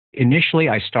initially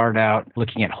I start out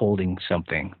looking at holding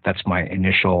something. That's my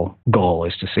initial goal,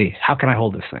 is to see how can I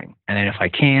hold this thing? And then if I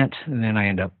can't, then I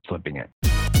end up flipping it.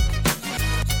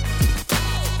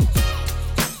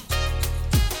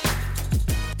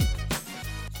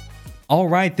 All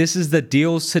right, this is the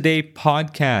Deals Today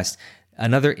podcast,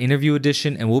 another interview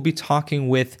edition, and we'll be talking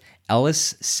with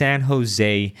Ellis San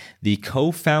Jose, the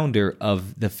co-founder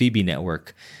of the FIBI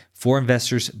network, for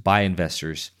investors by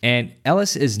investors. And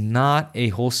Ellis is not a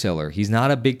wholesaler. He's not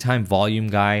a big-time volume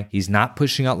guy. He's not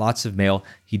pushing out lots of mail.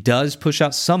 He does push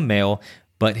out some mail,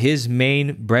 but his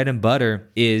main bread and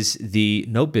butter is the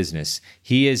note business.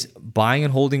 He is buying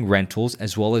and holding rentals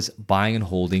as well as buying and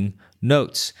holding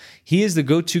notes. He is the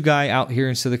go-to guy out here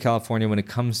in Southern California when it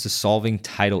comes to solving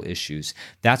title issues.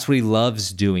 That's what he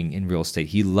loves doing in real estate.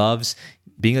 He loves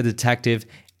being a detective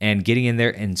and getting in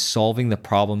there and solving the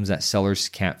problems that sellers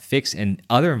can't fix and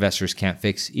other investors can't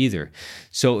fix either.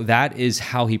 So that is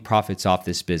how he profits off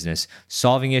this business,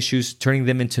 solving issues, turning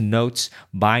them into notes,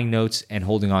 buying notes, and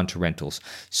holding on to rentals.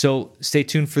 So stay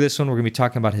tuned for this one. We're going to be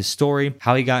talking about his story,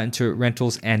 how he got into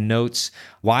rentals and notes,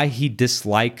 why he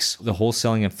dislikes the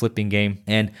wholesaling and flipping game,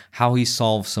 and how he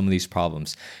solves some of these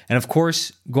problems. And of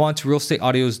course, go on to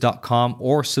realestateaudios.com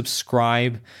or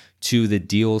subscribe to the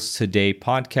Deals Today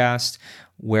podcast,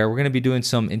 where we're going to be doing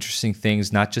some interesting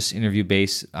things, not just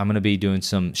interview-based. I'm going to be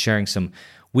sharing some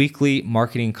weekly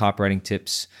marketing and copywriting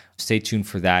tips. Stay tuned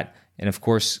for that. And of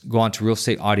course, go on to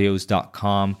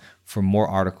realestateaudios.com for more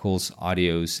articles,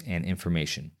 audios, and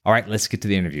information. All right, let's get to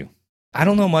the interview. I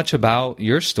don't know much about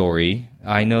your story.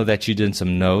 I know that you did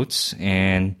some notes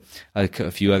and a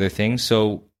few other things.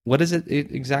 So what is it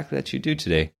exactly that you do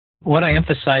today? What I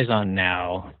emphasize on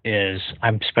now is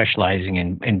I'm specializing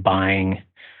in buying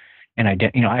and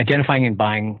identifying and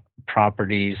buying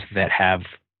properties that have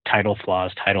title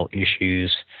flaws, title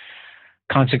issues.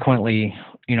 Consequently,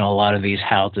 a lot of these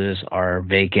houses are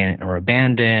vacant or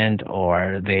abandoned,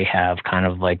 or they have kind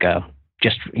of like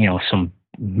some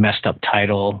messed up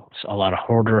title, a lot of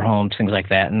hoarder homes, things like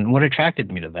that. And what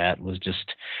attracted me to that was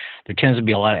just there tends to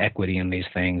be a lot of equity in these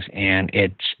things, and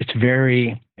it's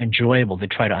very enjoyable to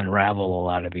try to unravel a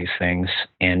lot of these things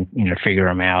and figure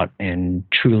them out and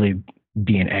truly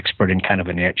be an expert in kind of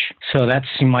a niche. So that's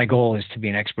my goal, is to be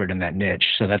an expert in that niche.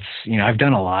 So that's, I've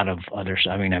done a lot of others.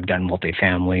 I've done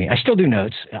multifamily. I still do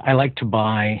notes. I like to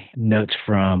buy notes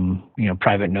from,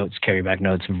 private notes, carryback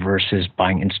notes versus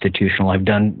buying institutional. I've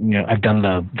done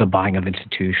the buying of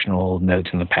institutional notes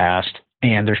in the past,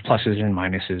 and there's pluses and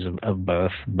minuses of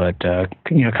both. But,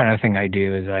 kind of thing I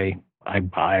do is I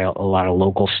buy a lot of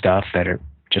local stuff that are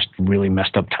just really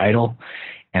messed up title.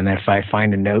 And then if I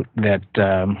find a note that,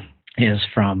 is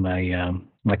from a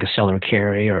seller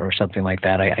carry or something like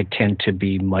that, I tend to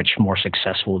be much more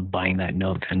successful with buying that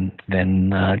note than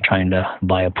trying to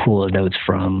buy a pool of notes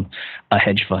from a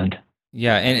hedge fund.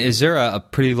 Yeah, and is there a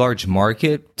pretty large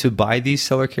market to buy these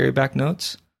seller carryback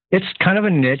notes? It's kind of a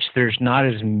niche. There's not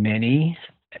as many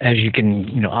as you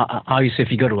can, obviously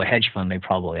if you go to a hedge fund, they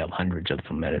probably have hundreds of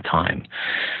them at a time.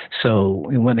 So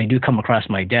when they do come across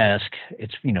my desk,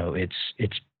 it's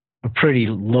a pretty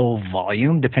low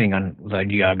volume, depending on the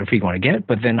geography you want to get.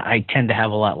 But then I tend to have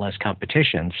a lot less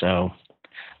competition, so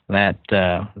that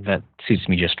suits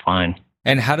me just fine.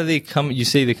 And how do they come? You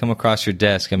say they come across your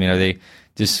desk. I mean, are they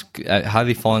just how are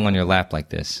they falling on your lap like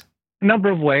this? A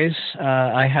number of ways.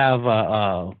 I have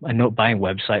a note buying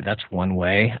website. That's one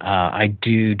way. I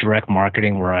do direct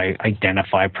marketing where I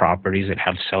identify properties that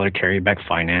have seller carryback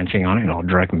financing on it, and I'll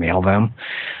direct mail them.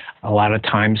 A lot of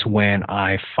times when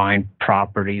I find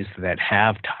properties that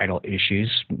have title issues,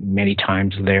 many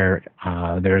times there's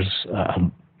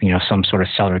some sort of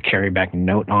seller carryback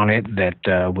note on it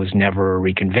that was never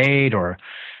reconveyed, or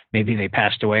maybe they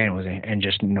passed away and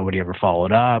just nobody ever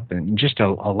followed up, and just a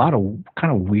lot of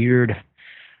kind of weird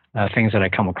things that I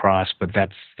come across. But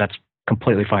that's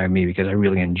completely fine with me because I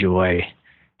really enjoy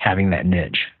having that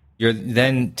niche.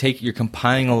 You're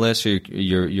compiling a list, or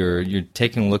you're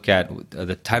taking a look at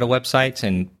the title websites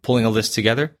and pulling a list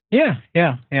together? Yeah.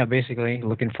 Basically,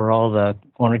 looking for all the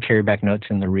owner carryback notes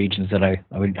in the regions that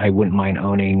I wouldn't mind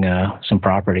owning some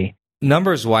property.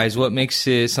 Numbers wise, what makes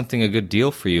something a good deal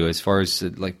for you as far as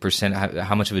like percent?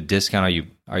 How much of a discount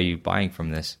are you buying from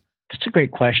this? That's a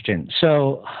great question.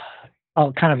 So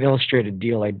I'll kind of illustrate a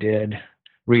deal I did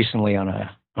recently on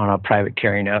a private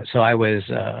carry note. So I was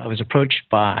approached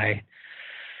by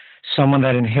someone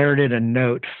that inherited a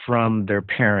note from their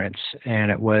parents,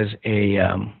 and it was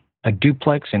a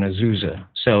duplex in Azusa.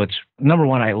 So it's, number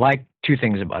one, I like two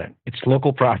things about it. It's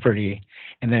local property,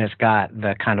 and then it's got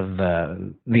the kind of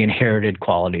the inherited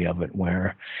quality of it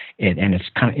where it's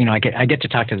kind of, I get to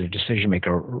talk to the decision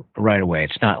maker right away.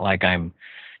 It's not like I'm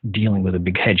dealing with a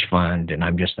big hedge fund and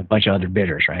I'm just a bunch of other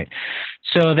bidders, right?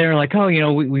 So they're like, oh,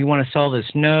 we want to sell this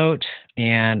note.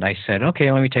 And I said,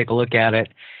 okay, let me take a look at it.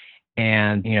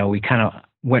 And, we kind of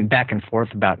went back and forth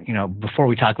about, before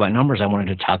we talk about numbers, I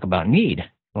wanted to talk about need.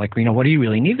 Like, what do you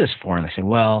really need this for? And they said,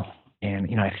 well,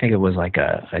 and, I think it was like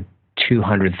a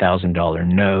 $200,000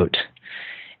 note.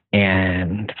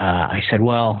 And I said,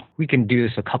 well, we can do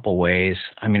this a couple ways.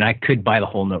 I mean, I could buy the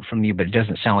whole note from you, but it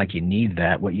doesn't sound like you need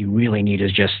that. What you really need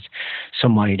is just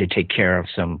some money to take care of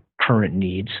some current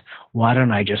needs. Why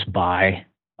don't I just buy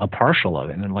a partial of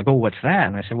it? And they're like, oh, what's that?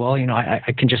 And I said, well,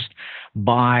 I can just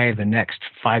buy the next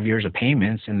 5 years of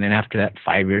payments. And then after that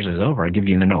 5 years is over, I'll give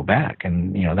you the note back.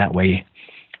 And, that way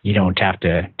you don't have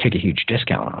to take a huge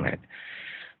discount on it.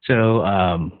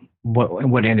 So,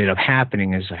 what ended up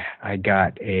happening is I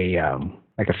got a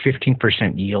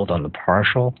 15% yield on the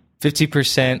partial.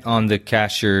 50% on the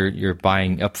cash you're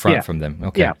buying upfront from them.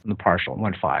 Okay. Yeah, the partial,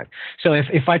 1.5. So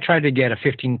if I tried to get a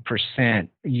 15%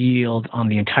 yield on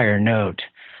the entire note,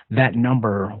 that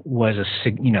number was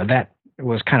that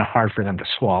was kind of hard for them to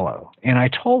swallow. And I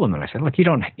told them, and I said, look,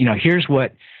 here's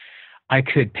what I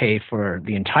could pay for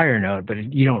the entire note, but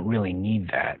you don't really need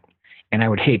that. And I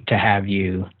would hate to have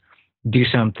you do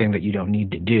something that you don't need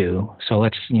to do. So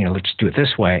let's do it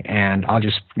this way. And I'll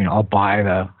just, I'll buy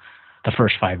the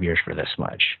first 5 years for this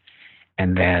much.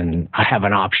 And then I have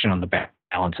an option on the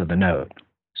balance of the note.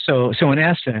 So in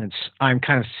essence, I'm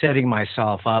kind of setting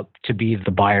myself up to be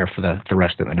the buyer for the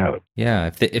rest of the note. Yeah.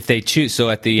 If they choose.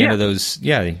 So at the end of those,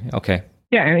 okay.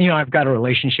 Yeah, and I've got a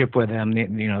relationship with them.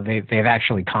 They've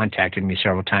actually contacted me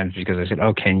several times because I said,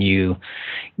 "Oh, can you,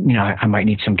 I might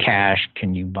need some cash.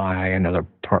 Can you buy another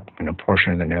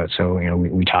portion of the note?" So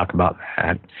we talk about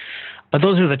that. But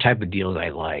those are the type of deals I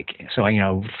like. So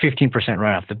 15%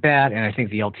 right off the bat, and I think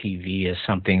the LTV is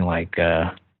something like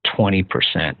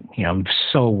 20%. I'm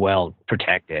so well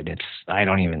protected. I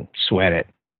don't even sweat it.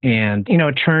 And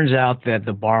it turns out that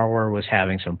the borrower was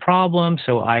having some problems,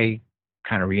 so I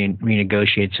kind of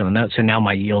renegotiate some of the notes. So now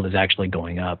my yield is actually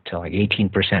going up to like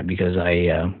 18% because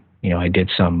I did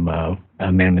some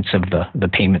amendments of the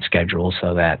payment schedule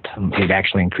so that it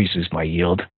actually increases my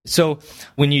yield. So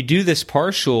when you do this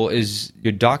partial,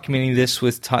 you're documenting this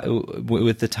with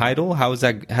the title? How does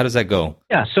that go?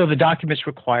 Yeah. So the document's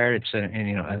required. It's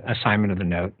an assignment of the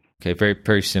note. Okay. Very,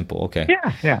 very simple. Okay.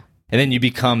 Yeah. Yeah. And then you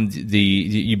become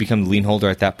the lien holder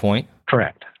at that point?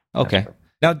 Correct. Okay.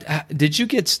 Now, did you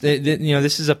get,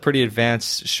 this is a pretty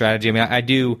advanced strategy. I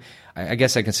mean, I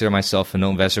guess I consider myself a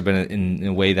note investor, but in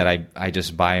a way that I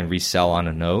just buy and resell on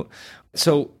a note.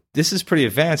 So this is pretty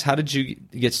advanced. How did you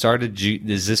get started?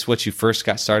 Is this what you first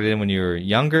got started in when you were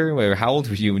younger? Or how old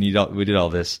were you when we did all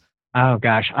this? Oh,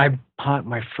 gosh. I bought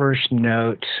my first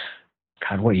note.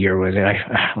 God, what year was it?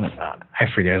 I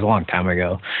forget. It was a long time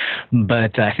ago.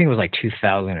 But I think it was like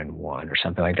 2001 or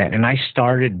something like that. And I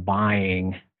started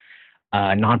buying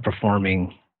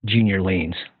non-performing junior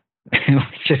liens.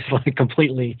 Just like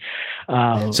completely.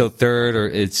 So third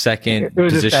or second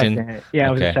position?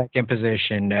 It was a second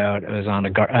position note. It was on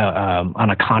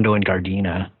a condo in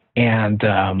Gardena. And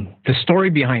the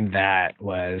story behind that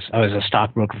was I was a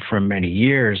stockbroker for many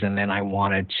years, and then I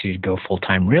wanted to go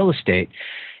full-time real estate.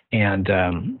 And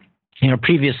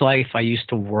previous life, I used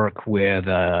to work with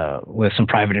some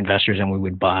private investors, and we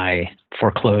would buy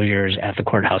foreclosures at the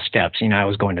courthouse steps. I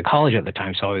was going to college at the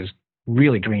time, so I was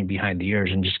really green behind the ears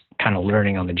and just kind of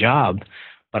learning on the job.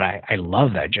 But I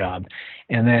love that job.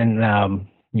 And then,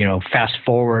 fast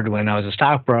forward when I was a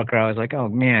stockbroker, I was like, oh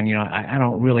man, I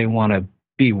don't really want to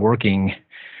be working,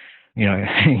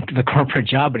 the corporate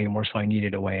job anymore. So I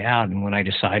needed a way out. And when I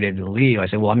decided to leave, I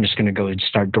said, well, I'm just going to go and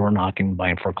start door knocking and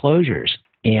buying foreclosures.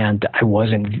 And I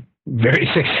wasn't very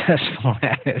successful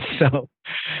at it.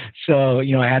 So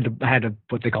I had to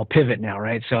what they call pivot now,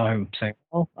 right? So I'm saying,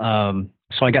 well,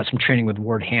 so I got some training with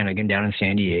Ward Hannigan down in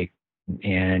San Diego,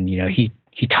 and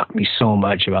he taught me so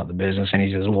much about the business. And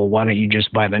he says, well, why don't you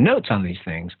just buy the notes on these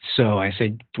things? So I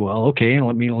said, well, okay,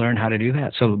 let me learn how to do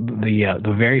that. So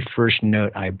the very first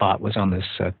note I bought was on this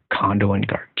condo in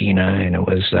Gardena, and it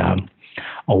was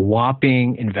a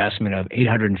whopping investment of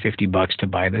 $850 to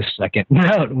buy this second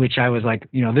note, which I was like,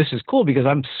 this is cool because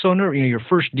I'm so nervous. Your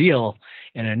first deal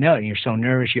in a note, and you're so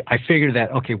nervous. I figured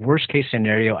that, okay, worst case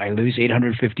scenario, I lose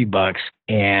 $850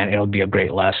 and it'll be a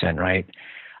great lesson, right?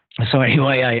 So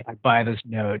anyway, I buy this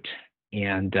note,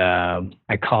 and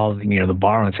I call the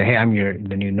borrower and say, hey, I'm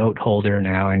the new note holder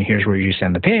now, and here's where you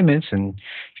send the payments. And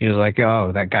she was like,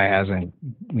 oh, that guy hasn't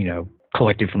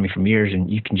collected from me for years, and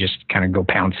you can just kind of go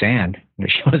pound sand.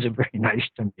 She wasn't very nice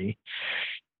to me.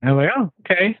 And I'm like, oh,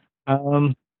 okay.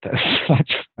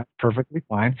 That's perfectly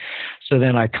fine. So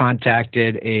then I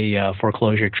contacted a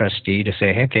foreclosure trustee to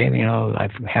say, hey, okay, I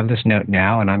have this note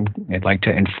now, and I'd like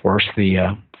to enforce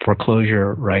the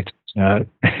foreclosure rights note.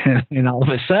 And all of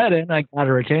a sudden, I got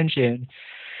her attention,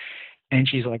 and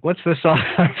she's like, what's this on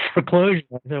foreclosure?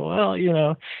 I said, well,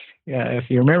 yeah, if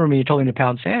you remember me, you told me to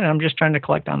pound sand. I'm just trying to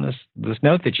collect on this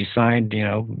note that you signed,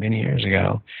 many years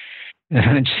ago.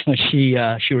 And so she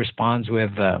responds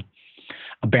with a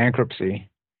bankruptcy.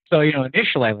 So,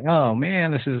 initially I'm like, oh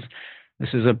man,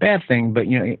 this is a bad thing. But,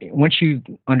 once you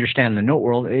understand the note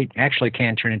world, it actually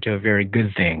can turn into a very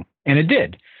good thing. And it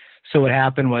did. So what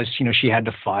happened was, she had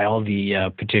to file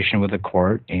the petition with the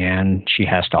court, and she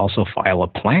has to also file a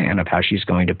plan of how she's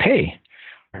going to pay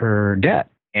her debt.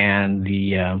 And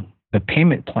the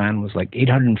payment plan was like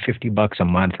 $850 a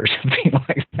month or something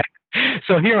like that.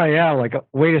 So here I am, like,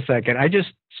 wait a second, I just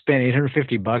spent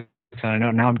 $850. And I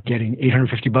know now I'm getting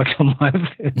 $850 a month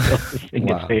until this thing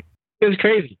gets paid. It was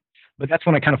crazy. But that's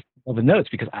when I kind of followed the notes,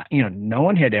 because no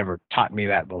one had ever taught me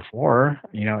that before.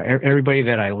 Everybody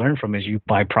that I learned from is you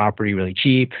buy property really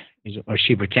cheap, or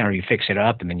cheap as can, or you fix it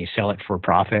up and then you sell it for a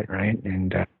profit, right?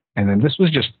 And then this was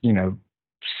just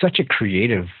such a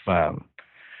creative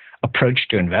approach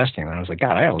to investing. And I was like,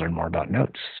 God, I gotta learn more about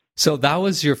notes. So that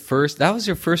was your first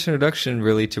introduction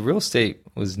really to real estate,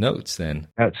 was notes then?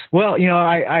 Notes. Well,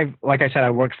 I like I said, I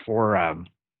worked for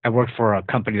a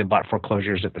company that bought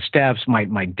foreclosures at the steps.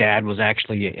 My dad was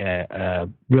actually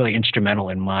really instrumental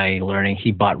in my learning.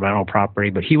 He bought rental property,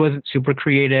 but he wasn't super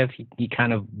creative. He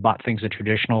kind of bought things the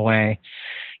traditional way.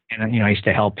 And, I used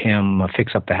to help him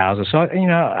fix up the houses. So,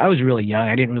 I was really young.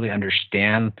 I didn't really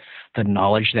understand the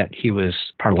knowledge that he was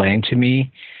parlaying to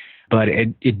me, but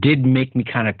it did make me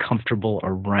kind of comfortable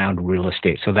around real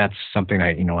estate. So that's something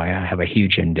I have a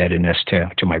huge indebtedness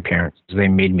to my parents. They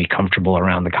made me comfortable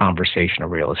around the conversation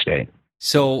of real estate.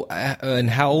 So, and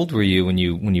how old were you when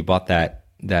you bought that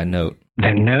note?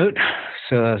 The note?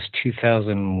 So that was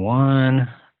 2001.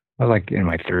 I was like in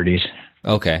my 30s.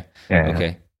 Okay. Yeah.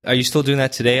 Okay. Are you still doing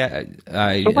that today?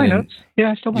 Still buy notes.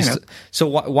 Yeah, I still buy notes. So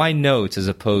why notes as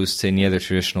opposed to any other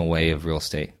traditional way of real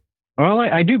estate? Well,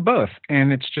 I do both,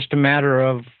 and it's just a matter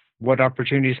of what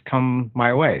opportunities come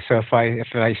my way. So if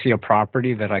I see a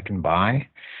property that I can buy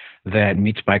that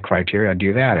meets my criteria, I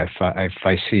do that. If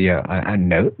I see a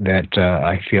note that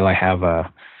I feel I have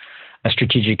a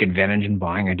strategic advantage in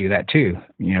buying, I do that too.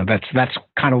 That's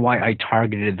kind of why I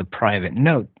targeted the private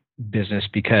note business,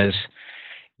 because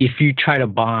if you try to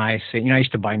buy, say, I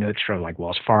used to buy notes from like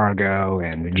Wells Fargo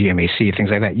and GMAC,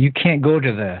 things like that. You can't go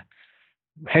to the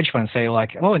hedge fund and say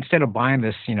like, oh, instead of buying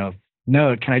this,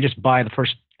 note, can I just buy the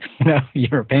first,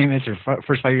 year of payments or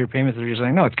first 5 year payments? They're just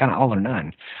like, no, it's kind of all or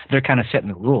none. They're kind of setting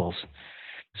the rules.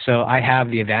 So I have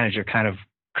the advantage of kind of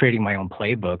creating my own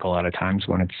playbook a lot of times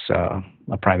when it's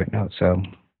a private note. So,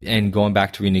 and going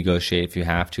back to renegotiate if you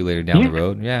have to later down the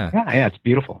road. Yeah, it's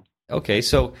beautiful. Okay,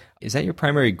 so is that your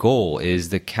primary goal? Is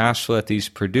the cash flow that these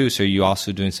produce? Or are you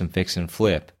also doing some fix and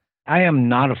flip? I am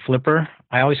not a flipper.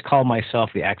 I always call myself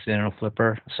the accidental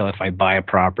flipper. So if I buy a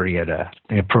property at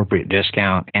an appropriate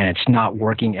discount and it's not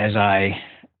working as I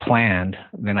planned,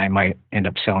 then I might end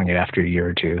up selling it after a year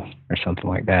or two or something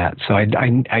like that. So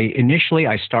I initially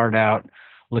start out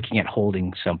looking at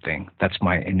holding something. That's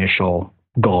my initial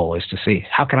goal, is to see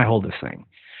how can I hold this thing.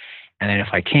 And then if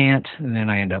I can't, then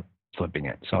I end up flipping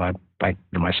it. So I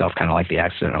consider myself kind of like the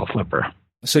accidental flipper.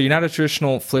 So you're not a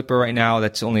traditional flipper right now.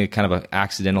 That's only kind of an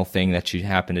accidental thing that you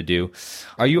happen to do.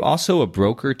 Are you also a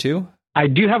broker too? I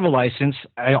do have a license.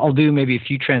 I'll do maybe a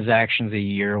few transactions a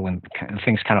year when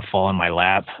things kind of fall in my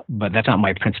lap, but that's not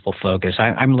my principal focus.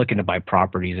 I'm looking to buy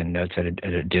properties and notes at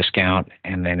a discount.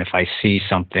 And then if I see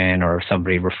something or if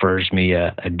somebody refers me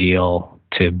a deal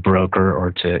to broker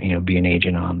or to, be an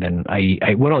agent on, then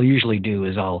what I'll usually do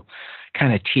is I'll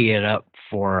kind of tee it up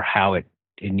for how it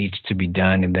needs to be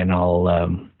done, and then I'll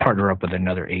partner up with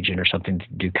another agent or something to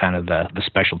do kind of the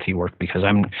specialty work, because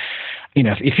I'm,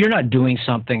 if you're not doing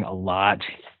something a lot,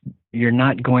 you're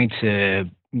not going to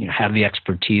have the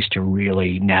expertise to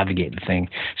really navigate the thing.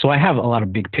 So I have a lot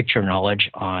of big picture knowledge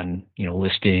on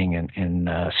listing and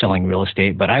selling real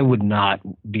estate, but I would not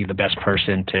be the best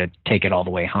person to take it all the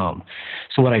way home.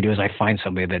 So what I do is I find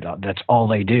somebody that's all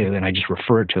they do, and I just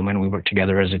refer it to them, and we work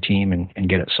together as a team and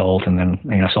get it sold. And then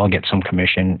so I'll get some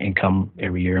commission income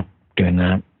every year doing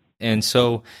that. And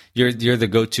so you're the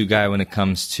go-to guy when it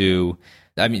comes to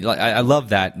I mean, like, I love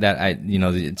that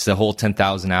it's the whole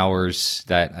 10,000 hours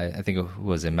that I think it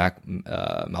was Malcolm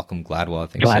Gladwell, I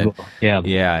think Gladwell, said.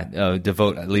 Yeah.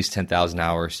 Devote at least 10,000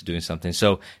 hours to doing something.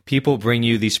 So people bring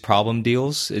you these problem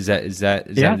deals. Is that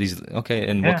these? Okay.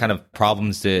 And what kind of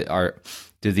problems do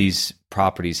these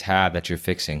properties have that you're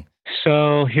fixing?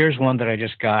 So here's one that I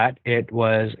just got. It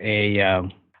was a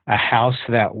house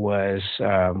that was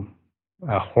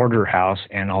a hoarder house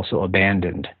and also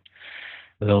abandoned.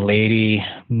 The lady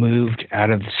moved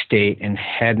out of the state and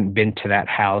hadn't been to that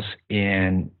house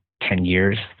in 10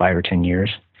 years, 5 or 10 years.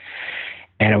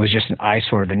 And it was just an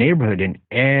eyesore of the neighborhood. And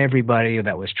everybody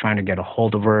that was trying to get a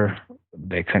hold of her,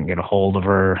 they couldn't get a hold of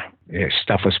her.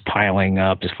 Stuff was piling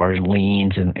up as far as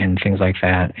liens and things like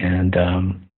that. And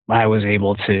I was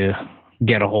able to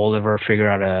get a hold of her, figure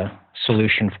out a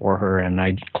solution for her, and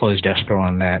I closed escrow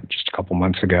on that just a couple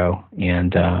months ago.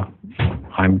 And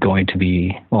I'm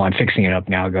fixing it up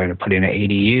now, going to put in an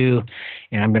ADU,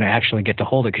 and I'm going to actually get to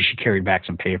hold it because she carried back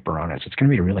some paper on it. So it's going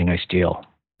to be a really nice deal.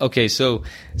 Okay, so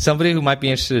somebody who might be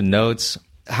interested in notes,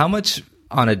 how much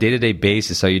on a day-to-day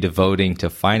basis are you devoting to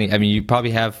finding? I mean, you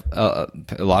probably have a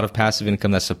lot of passive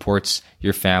income that supports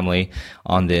your family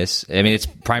on this. I mean, it's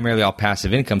primarily all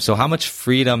passive income. So how much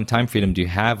time freedom do you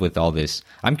have with all this?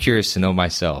 I'm curious to know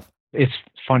myself. It's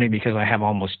funny because I have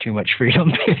almost too much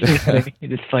freedom.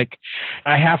 It's like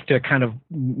I have to kind of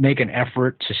make an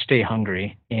effort to stay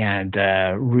hungry and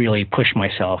really push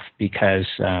myself because,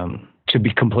 to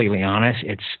be completely honest,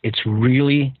 it's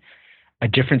really a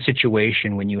different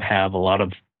situation when you have a lot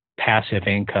of passive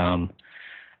income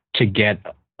to get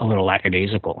a little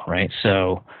lackadaisical, right?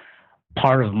 So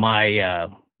part of my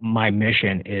my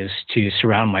mission is to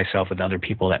surround myself with other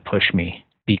people that push me,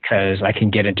 because I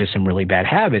can get into some really bad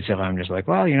habits if I'm just like,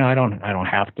 well, I don't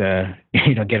have to,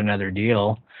 get another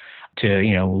deal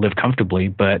to, live comfortably.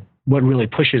 But what really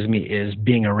pushes me is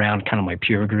being around kind of my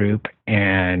peer group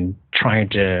and trying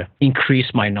to increase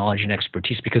my knowledge and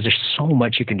expertise, because there's so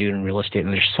much you can do in real estate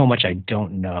and there's so much I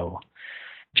don't know.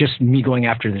 Just me going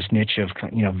after this niche of,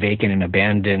 vacant and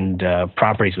abandoned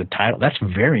properties with title, that's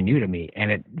very new to me.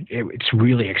 And it's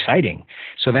really exciting.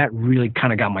 So that really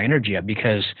kind of got my energy up,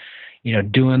 because,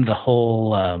 doing the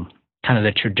whole kind of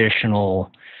the traditional,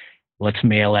 let's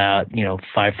mail out,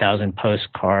 5,000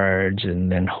 postcards and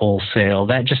then wholesale,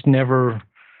 that just never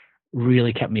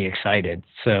really kept me excited.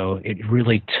 So it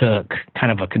really took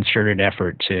kind of a concerted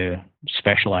effort to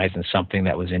specialize in something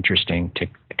that was interesting to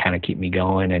kind of keep me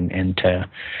going and to,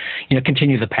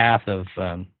 continue the path of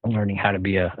learning how to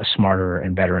be a smarter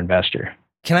and better investor.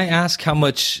 Can I ask how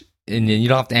much, and you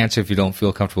don't have to answer if you don't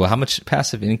feel comfortable, how much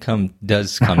passive income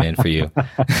does come in for you?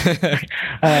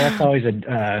 That's always a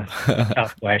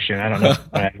tough question. I don't know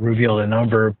if I reveal the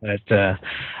number, but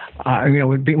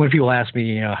when people ask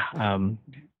me,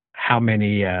 how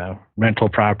many rental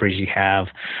properties you have,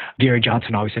 Gary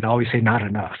Johnson always say not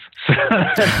enough.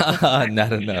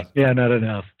 Not enough. Yeah, not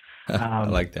enough. I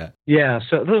like that. Yeah,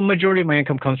 so the majority of my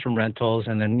income comes from rentals,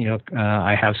 and then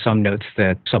I have some notes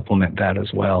that supplement that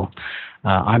as well.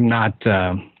 I'm not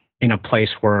in a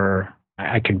place where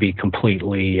I could be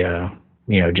completely,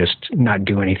 just not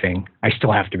do anything. I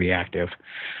still have to be active,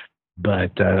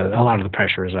 but a lot of the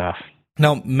pressure is off.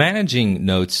 Now, managing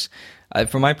notes,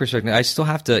 from my perspective, I still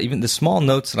have to, even the small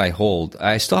notes that I hold,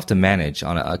 I still have to manage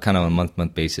on a kind of a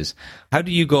month-to-month basis. How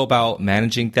do you go about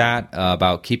managing that,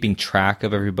 about keeping track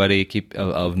of everybody,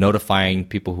 of notifying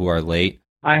people who are late?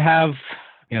 I have,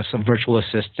 some virtual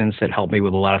assistants that help me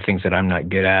with a lot of things that I'm not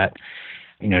good at,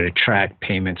 to track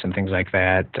payments and things like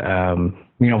that.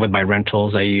 With my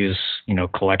rentals, I use,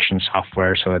 collection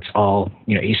software. So it's all,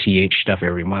 ACH stuff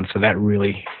every month. So that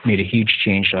really made a huge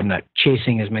change. So I'm not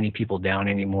chasing as many people down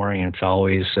anymore. And it's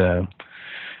always kind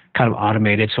of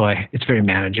automated. So it's very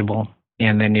manageable.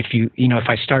 And then if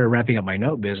I started ramping up my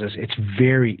note business, it's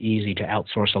very easy to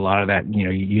outsource a lot of that,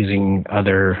 using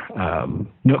other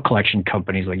note collection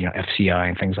companies like, FCI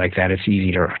and things like that. It's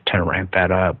easy to ramp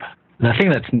that up. The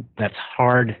thing that's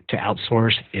hard to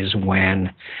outsource is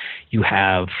when you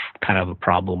have kind of a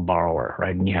problem borrower,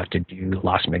 right? And you have to do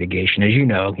loss mitigation. As you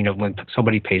know, when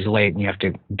somebody pays late and you have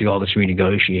to do all this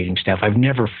renegotiating stuff, I've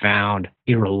never found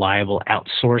a reliable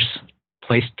outsource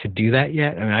place to do that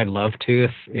yet. I mean, I'd love to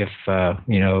if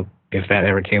that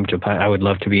ever came to pass. I would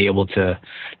love to be able to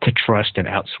trust an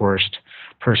outsourced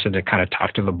person to kind of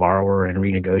talk to the borrower and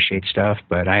renegotiate stuff.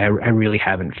 But I really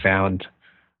haven't found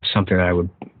something that I would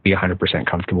be 100%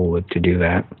 comfortable with to do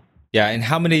that. Yeah, and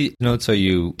how many notes are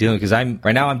you dealing with? Because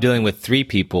I'm dealing with 3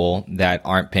 people that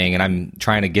aren't paying, and I'm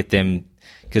trying to get them,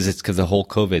 because the whole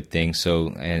COVID thing. So,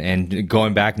 and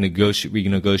going back,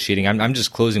 renegotiating, I'm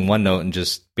just closing one note and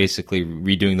just basically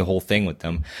redoing the whole thing with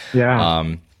them. Yeah.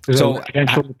 So a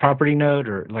potential property note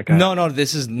or like a... No,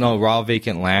 this is raw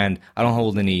vacant land. I don't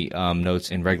hold any notes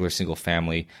in regular single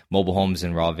family mobile homes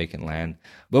and raw vacant land.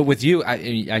 But with you,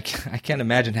 I can't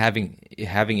imagine having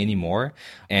any more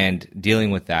and dealing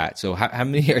with that. So how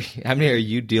many are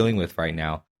you dealing with right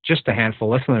now? Just a handful,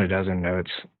 less than a dozen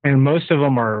notes, and most of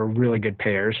them are really good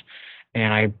payers.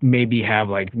 And I maybe have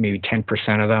like maybe 10%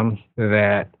 of them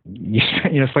that,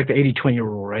 it's like the 80-20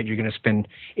 rule, right? You're going to spend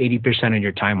 80% of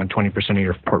your time on 20% of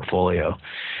your portfolio.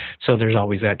 So there's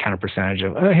always that kind of percentage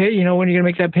of, hey, when are you going to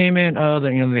make that payment? Oh,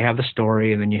 then, they have the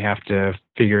story and then you have to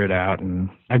figure it out. And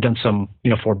I've done some,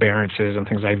 forbearances and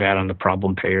things like that on the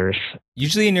problem payers.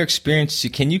 Usually in your experience,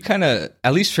 can you kind of,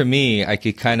 at least for me, I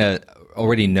could kind of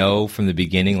already know from the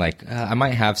beginning, like I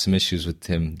might have some issues with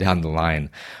him down the line.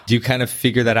 Do you kind of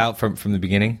figure that out from the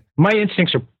beginning? My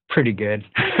instincts are pretty good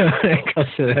when it comes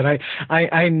to that.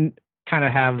 I kind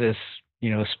of have this,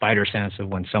 spider sense of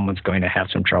when someone's going to have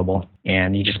some trouble,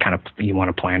 and you just you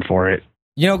want to plan for it.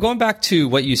 Going back to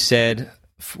what you said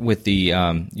with the,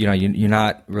 you're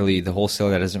not really the wholesaler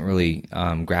that doesn't really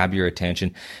grab your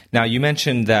attention. Now, you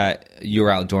mentioned that you were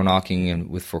out door knocking and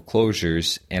with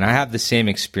foreclosures, and I have the same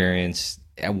experience.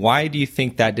 Why do you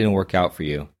think that didn't work out for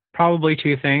you? Probably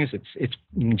two things. It's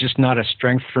just not a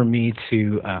strength for me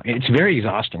to, it's very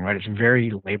exhausting, right? It's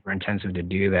very labor intensive to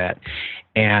do that.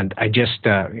 And I just,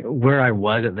 where I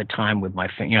was at the time with my,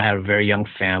 I had a very young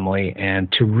family,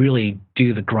 and to really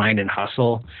do the grind and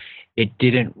hustle, it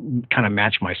didn't kind of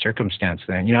match my circumstance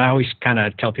then. I always kind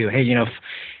of tell people, hey,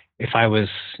 if I was,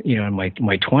 in my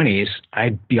 20s,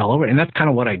 I'd be all over it. And that's kind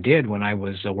of what I did when I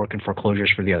was working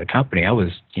foreclosures for the other company. I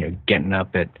was, getting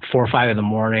up at 4 or 5 in the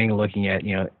morning, looking at,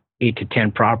 8 to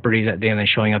 10 properties that day, and then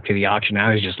showing up to the auction.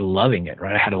 I was just loving it,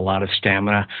 right? I had a lot of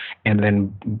stamina. And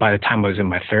then by the time I was in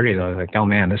my 30s, I was like, oh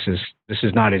man, this is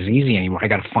not as easy anymore. I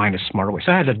got to find a smarter way.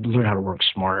 So I had to learn how to work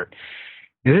smart.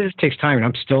 It takes time,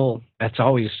 and that's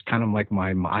always kind of like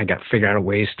I got to figure out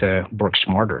ways to work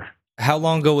smarter. How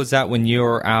long ago was that when you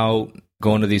were out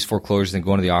going to these foreclosures and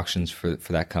going to the auctions for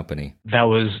that company? That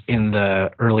was in the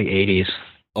early 80s.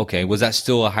 Okay. Was that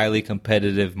still a highly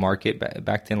competitive market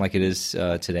back then like it is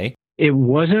today? It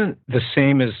wasn't the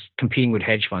same as competing with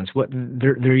hedge funds.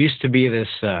 There used to be this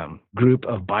group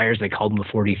of buyers, they called them the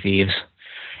 40 Thieves.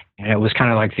 And it was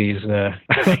kind of like these,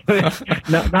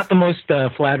 not the most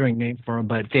flattering name for them,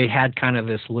 but they had kind of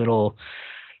this little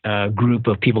group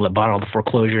of people that bought all the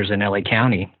foreclosures in LA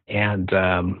County. And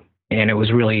it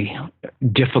was really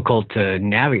difficult to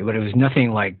navigate, but it was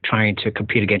nothing like trying to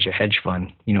compete against a hedge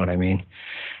fund. You know what I mean?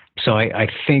 So I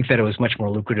think that it was much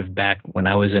more lucrative back when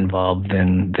I was involved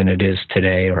than it is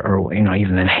today, or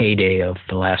even the heyday of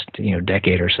the last,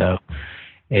 decade or so.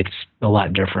 It's a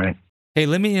lot different. Hey,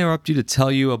 let me interrupt you to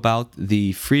tell you about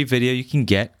the free video you can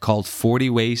get called 40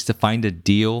 Ways to Find a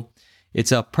Deal.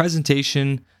 It's a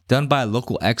presentation done by a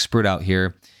local expert out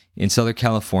here in Southern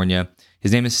California.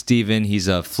 His name is Steven. He's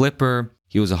a flipper.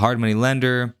 He was a hard money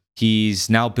lender. He's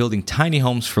now building tiny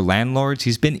homes for landlords.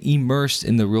 He's been immersed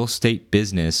in the real estate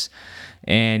business.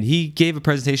 And he gave a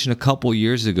presentation a couple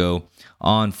years ago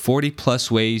on 40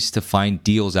 plus ways to find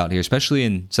deals out here, especially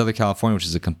in Southern California, which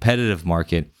is a competitive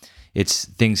market. It's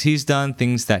things he's done,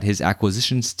 things that his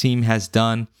acquisitions team has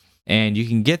done. And you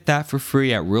can get that for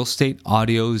free at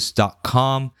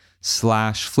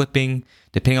realestateaudios.com/flipping.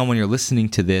 Depending on when you're listening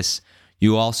to this,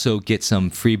 you also get some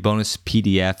free bonus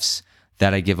PDFs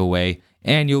that I give away.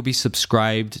 And you'll be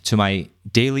subscribed to my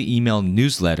daily email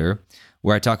newsletter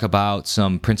where I talk about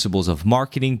some principles of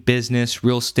marketing, business,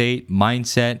 real estate,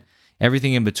 mindset,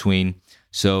 everything in between.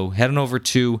 So head on over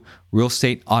to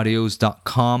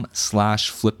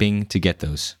realestateaudios.com/flipping to get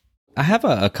those. I have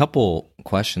a couple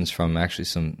questions from actually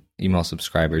some email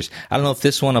subscribers. I don't know if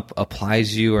this one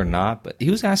applies to you or not, but he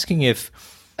was asking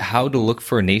how to look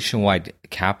for a nationwide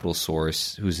capital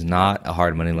source who's not a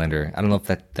hard money lender. I don't know if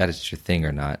that is your thing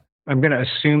or not. I'm going to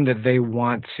assume that they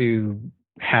want to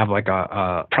have like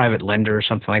a private lender or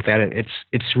something like that.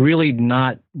 It's really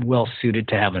not well suited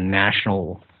to have a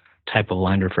national type of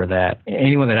lender for that.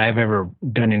 Anyone that I've ever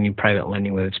done any private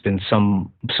lending with, it's been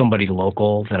somebody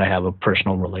local that I have a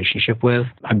personal relationship with.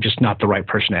 I'm just not the right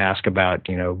person to ask about,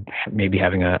 maybe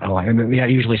having a line. I mean, that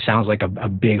usually sounds like a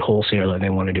big wholesaler that they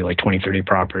want to do like 20, 30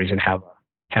 properties and have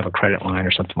a credit line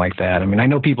or something like that. I mean, I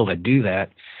know people that do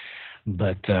that,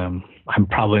 but I'm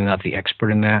probably not the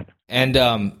expert in that. And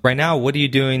right now, what are you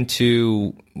doing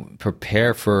to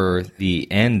prepare for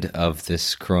the end of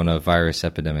this coronavirus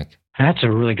epidemic? That's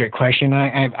a really great question.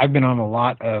 I've been on a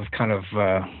lot of kind of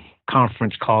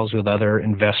conference calls with other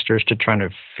investors to try to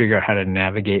figure out how to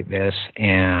navigate this.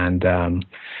 And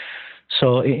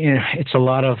so it's a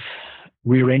lot of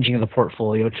rearranging of the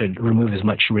portfolio to remove as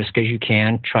much risk as you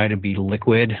can, try to be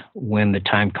liquid when the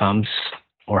time comes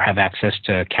or have access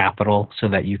to capital so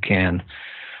that you can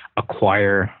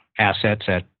acquire assets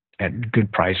at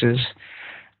good prices.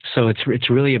 So it's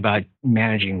really about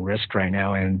managing risk right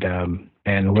now and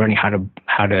learning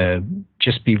how to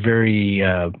just be very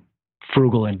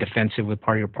frugal and defensive with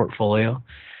part of your portfolio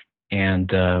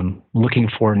and looking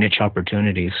for niche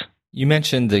opportunities. You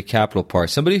mentioned the capital part.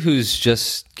 Somebody who's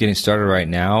just getting started right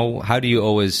now, how do you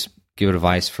always give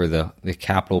advice for the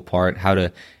capital part, how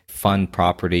to fund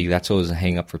property? That's always a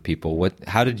hang up for people.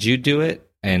 How did you do it?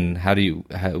 And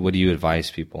what do you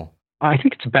advise people? I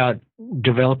think it's about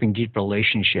developing deep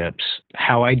relationships.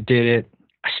 How I did it,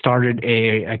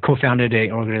 I co-founded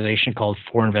an organization called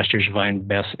For Investors to Find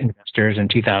Best Investors in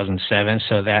 2007.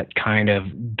 So that kind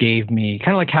of gave me,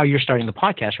 kind of like how you're starting the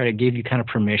podcast, right? It gave you kind of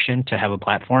permission to have a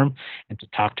platform and to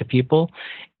talk to people.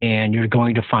 And you're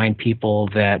going to find people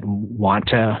that want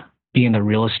to be in the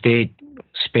real estate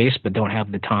space, but don't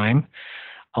have the time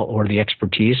or the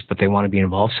expertise, but they want to be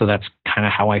involved. So that's kind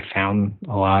of how I found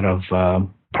a lot of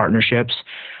partnerships.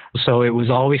 So it was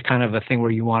always kind of a thing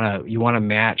where you want to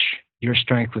match your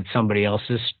strength with somebody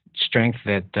else's strength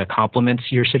that complements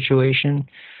your situation.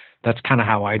 That's kind of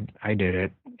how I did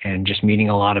it, and just meeting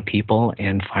a lot of people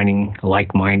and finding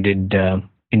like-minded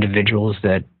individuals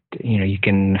that you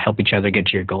can help each other get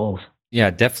to your goals. Yeah,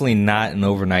 definitely not an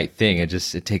overnight thing. It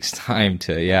takes time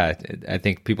to. Yeah, I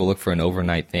think people look for an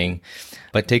overnight thing,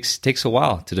 but it takes a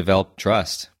while to develop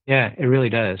trust. Yeah, it really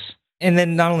does. And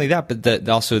then not only that, but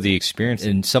also the experience.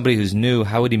 And somebody who's new,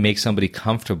 how would he make somebody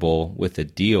comfortable with a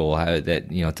deal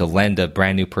to lend a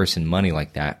brand new person money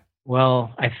like that?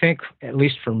 Well, I think, at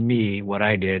least for me, what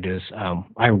I did is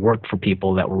I worked for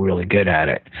people that were really good at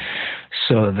it,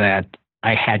 so that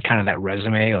I had kind of that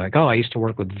resume, like, oh, I used to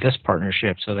work with this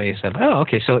partnership. So they said, oh,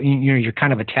 okay. So you're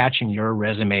kind of attaching your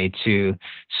resume to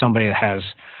somebody that has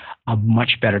a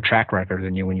much better track record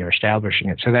than you when you're establishing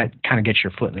it. So that kind of gets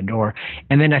your foot in the door.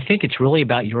 And then I think it's really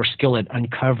about your skill at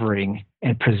uncovering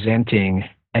and presenting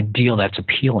a deal that's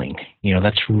appealing.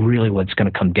 That's really what it's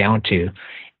going to come down to.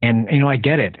 And, I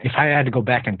get it. If I had to go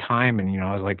back in time and,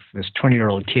 I was like this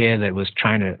 20-year-old kid that was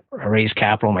trying to raise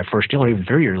capital in my first deal, or even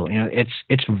 30 years old,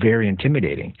 it's very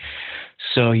intimidating.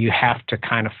 So you have to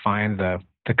kind of find the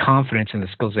confidence and the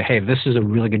skills that, hey, this is a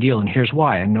really good deal, and here's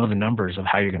why. I know the numbers of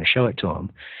how you're going to show it to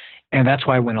them. And that's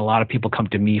why when a lot of people come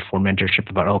to me for mentorship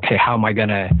about, okay, how am I going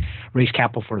to raise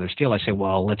capital for this deal? I say,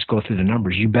 well, let's go through the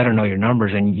numbers. You better know your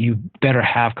numbers, and you better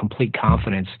have complete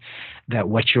confidence that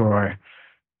what you're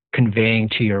conveying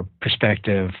to your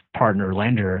prospective partner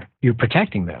lender, you're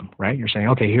protecting them, right? You're saying,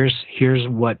 okay, here's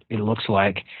what it looks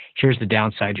like. Here's the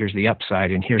downside. Here's the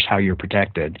upside. And here's how you're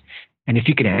protected. And if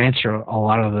you can answer a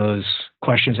lot of those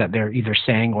questions that they're either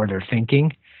saying or they're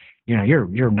thinking, you're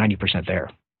 90% there.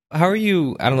 How are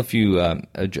you? I don't know if you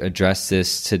addressed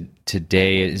this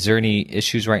today. Is there any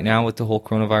issues right now with the whole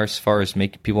coronavirus as far as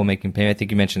people making payment? I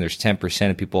think you mentioned there's 10%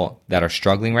 of people that are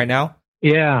struggling right now.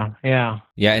 Yeah.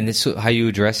 And how are you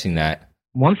addressing that?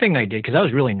 One thing I did, because I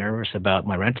was really nervous about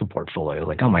my rental portfolio,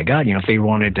 like, oh my God, if they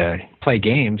wanted to play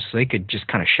games, they could just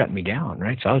kind of shut me down,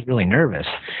 right? So I was really nervous.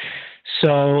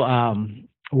 So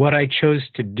what I chose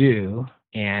to do,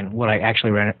 and what I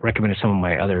actually recommended some of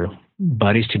my other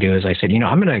buddies to do, is I said,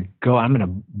 I'm going to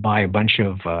buy a bunch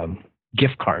of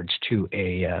gift cards to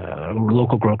a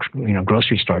local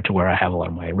grocery store to where I have a lot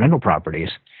of my rental properties.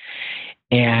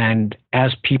 And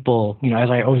as people, as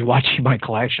I was watching my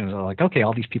collections, I'm like, okay,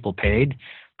 all these people paid.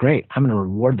 Great. I'm going to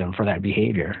reward them for that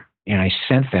behavior. And I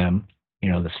sent them,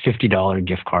 this $50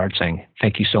 gift card saying,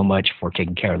 thank you so much for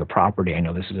taking care of the property. I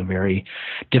know this is a very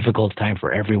difficult time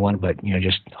for everyone, but,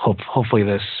 just hopefully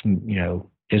this,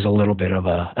 is a little bit of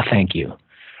a thank you.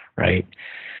 Right.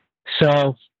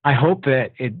 So I hope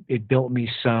that it built me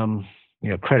some,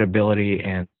 credibility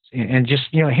and just,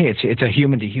 hey, it's a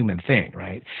human to human thing.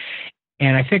 Right.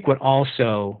 And I think what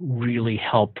also really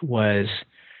helped was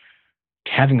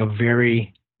having a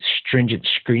very stringent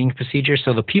screening procedure.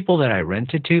 So the people that I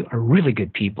rented to are really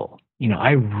good people.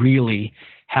 I really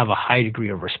have a high degree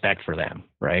of respect for them,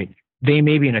 right? They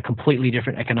may be in a completely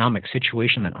different economic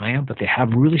situation than I am, but they have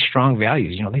really strong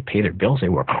values. They pay their bills, they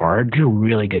work hard, they're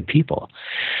really good people.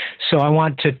 So I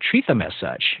want to treat them as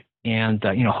such. And,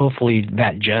 hopefully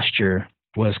that gesture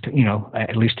was,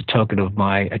 at least a token of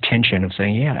my attention of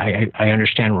saying, yeah, I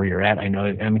understand where you're at. I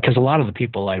know, because a lot of the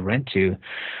people I rent to,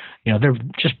 they're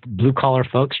just blue collar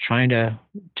folks trying to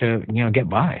get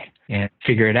by. and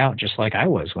figure it out just like I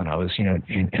was when I was,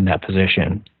 in that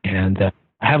position. And I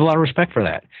have a lot of respect for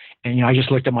that. And, I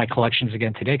just looked at my collections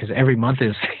again today because every month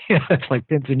is, it's like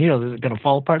pins and needles. Is it going to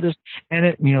fall apart this?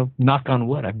 And knock on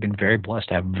wood, I've been very blessed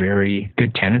to have very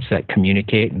good tenants that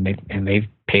communicate and they've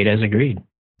paid as agreed.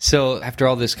 So after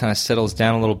all this kind of settles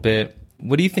down a little bit,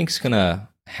 what do you think is going to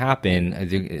happen? Are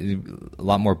there a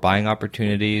lot more buying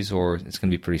opportunities, or it's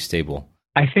going to be pretty stable?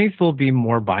 I think there'll be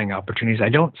more buying opportunities. I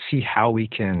don't see how we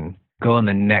can go in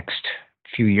the next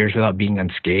few years without being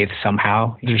unscathed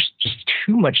somehow. There's just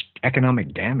too much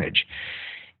economic damage.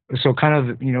 So kind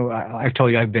of, I've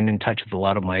told you I've been in touch with a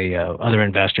lot of my other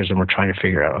investors, and we're trying to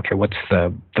figure out, okay, what's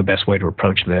the best way to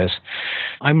approach this?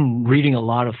 I'm reading a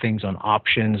lot of things on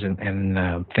options and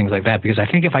things like that, because I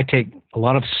think if I take a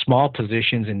lot of small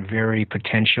positions in very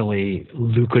potentially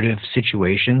lucrative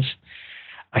situations,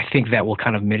 I think that will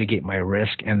kind of mitigate my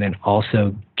risk and then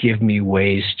also give me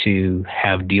ways to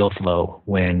have deal flow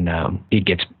when it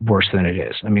gets worse than it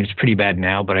is. I mean, it's pretty bad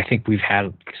now, but I think we've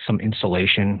had some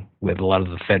insulation with a lot of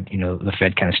the Fed, the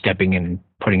Fed kind of stepping in and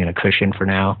putting in a cushion for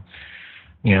now.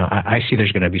 I see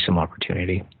there's going to be some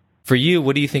opportunity. For you,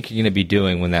 what do you think you're going to be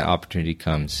doing when that opportunity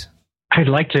comes? I'd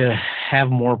like to have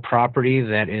more property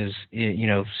that is,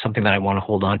 something that I want to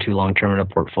hold on to long term in a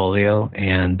portfolio.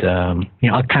 And,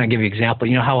 I'll kind of give you an example.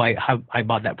 How I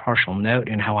bought that partial note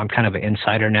and how I'm kind of an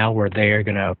insider now where they're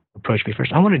going to approach me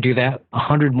first. I want to do that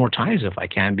 100 more times if I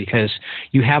can, because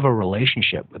you have a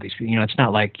relationship with these people. It's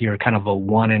not like you're kind of a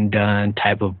one and done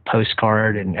type of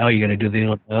postcard and, oh, you're going to do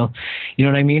the deal. You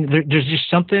know what I mean? There's just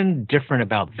something different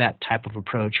about that type of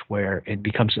approach where it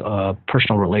becomes a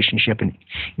personal relationship. And,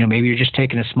 maybe you're just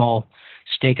taking a small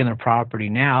stake in their property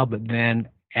now, but then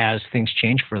as things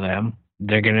change for them,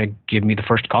 they're going to give me the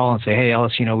first call and say, hey,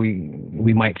 Ellis,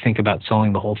 we might think about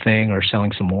selling the whole thing or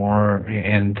selling some more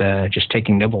and just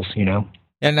taking nibbles,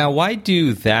 And now why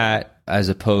do that as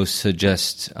opposed to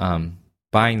just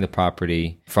buying the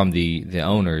property from the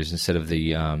owners instead of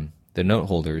the note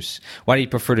holders? Why do you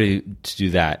prefer to do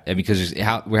that? And because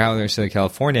we're out there in Southern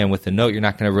California, and with the note, you're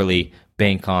not going to really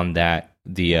bank on that,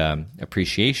 the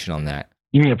appreciation on that.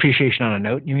 You mean appreciation on a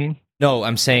note, you mean? No,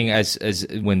 I'm saying as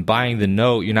when buying the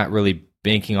note, you're not really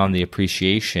banking on the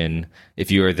appreciation if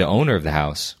you're the owner of the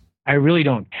house. I really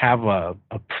don't have a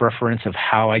preference of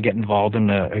how I get involved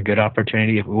in a good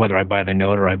opportunity, whether I buy the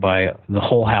note or I buy the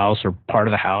whole house or part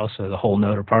of the house or the whole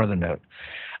note or part of the note.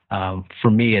 For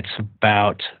me, it's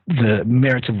about the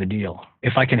merits of the deal.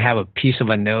 If I can have a piece of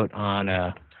a note on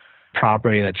a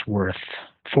property that's worth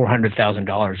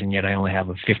 $400,000 and yet I only have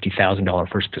a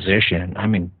 $50,000 first position,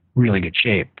 I'm in really good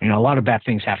shape. A lot of bad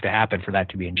things have to happen for that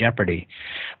to be in jeopardy.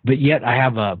 But yet I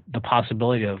have the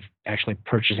possibility of actually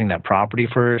purchasing that property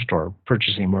first or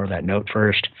purchasing more of that note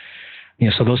first.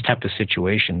 So those type of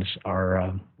situations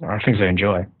are things I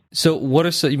enjoy. So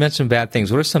you mentioned bad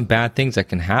things. What are some bad things that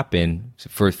can happen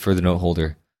for the note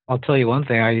holder? I'll tell you one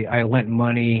thing. I lent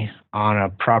money on a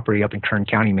property up in Kern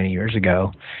County many years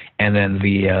ago, and then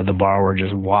the borrower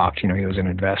just walked. He was an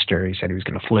investor. He said he was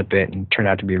going to flip it, and turned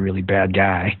out to be a really bad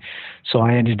guy. So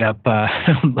I ended up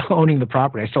owning the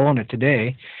property. I still own it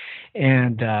today,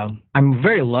 and I'm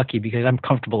very lucky because I'm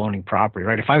comfortable owning property.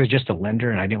 Right? If I was just a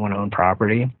lender and I didn't want to own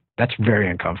property, that's very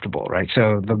uncomfortable, right?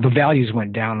 So the values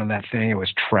went down on that thing. It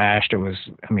was trashed.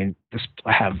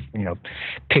 I have,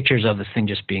 pictures of this thing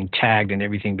just being tagged and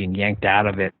everything being yanked out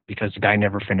of it because the guy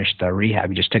never finished the rehab.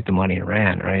 He just took the money and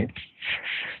ran, right?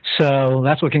 So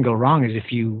that's what can go wrong is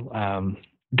if you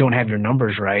don't have your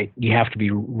numbers right, you have to be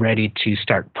ready to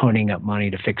start putting up money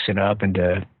to fix it up and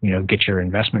to, get your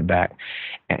investment back.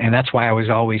 And that's why I was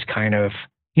always kind of,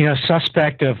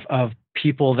 suspect of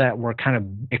people that were kind of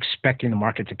expecting the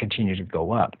market to continue to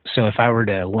go up. So if I were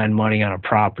to lend money on a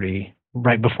property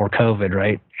right before COVID,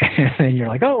 right, and you're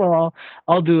like, oh, well,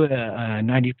 I'll do a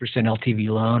 90% LTV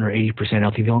loan or 80%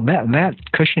 LTV loan,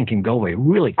 that cushion can go away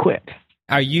really quick.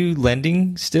 Are you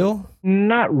lending still?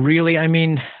 Not really. I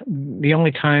mean, the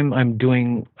only time I'm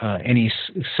doing any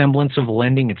semblance of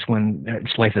lending, it's when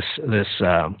it's like this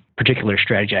particular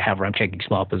strategy I have where I'm taking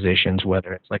small positions,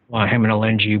 whether it's like, well, I'm going to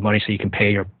lend you money so you can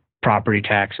pay your property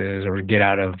taxes or get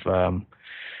out of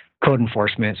code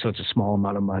enforcement. So it's a small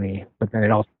amount of money, but then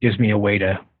it also gives me a way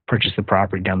to purchase the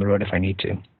property down the road if I need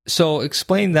to. So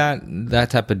explain that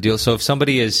type of deal. So if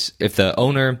the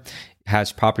owner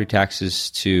has property taxes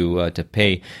to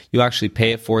pay, you actually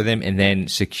pay it for them and then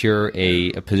secure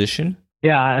a position?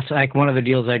 Yeah, it's like one of the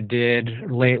deals I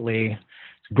did lately.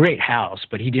 It's a great house,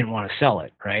 but he didn't want to sell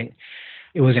it, right?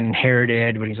 it was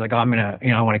inherited, but he's like, oh, I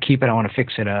want to keep it. I want to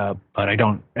fix it up, but I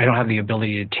don't have the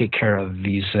ability to take care of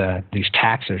these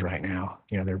taxes right now.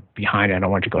 They're behind. I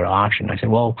don't want to go to auction. I said,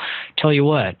 well, tell you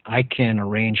what, I can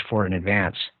arrange for an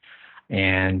advance.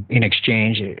 And in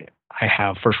exchange, I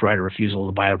have first right of refusal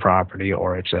to buy the property,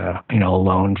 or it's a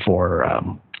loan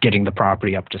for getting the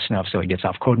property up to snuff so it gets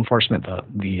off code enforcement,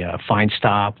 the fine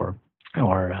stop, or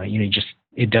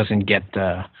it doesn't get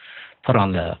put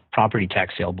on the property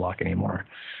tax sale block anymore.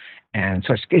 And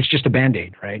so it's just a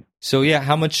Band-Aid, right? So yeah,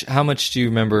 how much do you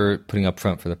remember putting up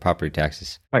front for the property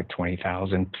taxes? Like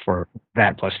 $20,000 for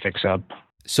that plus fix up.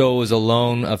 So it was a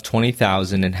loan of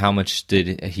 $20,000, and how much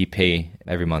did he pay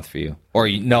every month for you? Or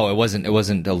no, it wasn't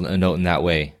a note in that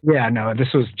way. Yeah, no,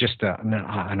 this was just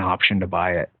an option to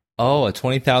buy it. Oh, a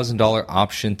 $20,000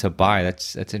 option to buy.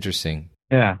 That's interesting.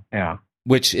 Yeah.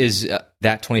 Which is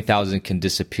that $20,000 can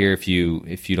disappear if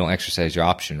you don't exercise your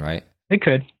option, right? It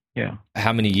could. Yeah.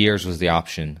 How many years was the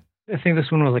option? I think this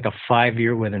one was like a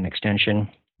 5-year with an extension.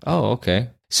 Oh, okay.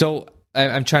 So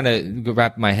I'm trying to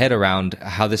wrap my head around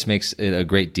how this makes it a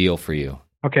great deal for you.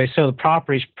 Okay, so the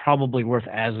property's probably worth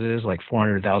as is like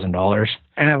 $400,000,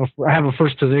 and I have a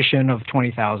first position of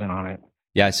 $20,000 on it.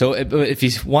 Yeah. So if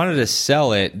you wanted to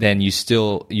sell it, then you'd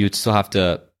still have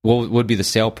to. What would be the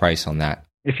sale price on that?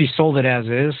 If you sold it as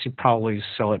is, you'd probably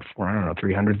sell it for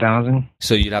 $300,000.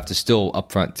 So you'd have to still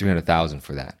upfront $300,000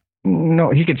 for that. No,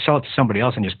 he could sell it to somebody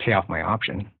else and just pay off my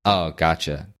option. Oh,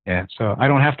 gotcha. Yeah, so I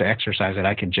don't have to exercise it.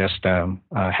 I could just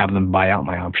have them buy out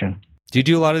my option. Do you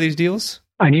do a lot of these deals?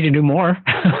 I need to do more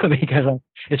because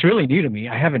it's really new to me.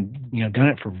 I haven't done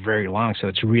it for very long, so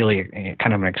it's really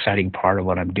kind of an exciting part of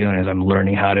what I'm doing is I'm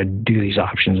learning how to do these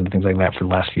options and things like that for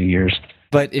the last few years.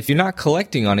 But if you're not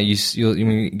collecting on it, you're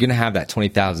going to have that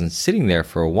 $20,000 sitting there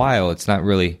for a while. It's not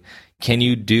really. Can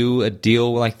you do a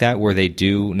deal like that where they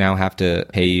do now have to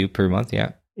pay you per month?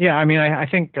 Yeah. Yeah, I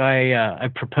think I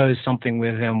proposed something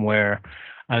with him where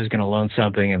I was going to loan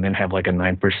something and then have like a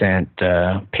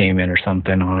 9% payment or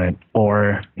something on it,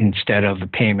 or instead of the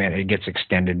payment, it gets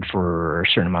extended for a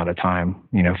certain amount of time.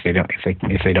 If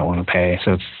they don't want to pay.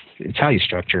 So it's how you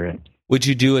structure it. Would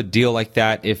you do a deal like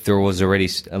that if there was already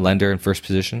a lender in first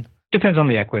position? Depends on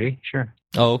the equity, sure.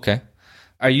 Oh, okay.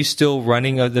 Are you still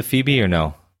running the FIBI or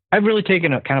no? I've really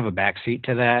taken a kind of a backseat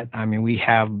to that. I mean, we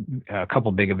have a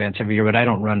couple big events every year, but I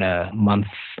don't run a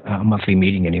monthly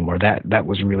meeting anymore. That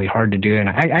was really hard to do, and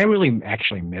I really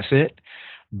actually miss it.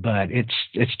 But it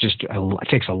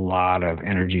takes a lot of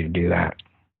energy to do that.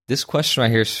 This question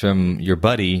right here is from your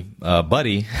buddy.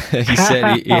 He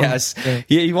said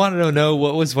he wanted to know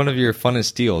what was one of your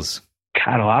funnest deals.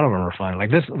 God, a lot of them are fun.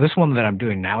 Like this one that I'm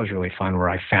doing now is really fun, where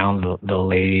I found the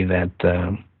lady that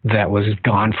was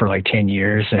gone for like 10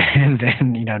 years, and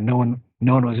then no one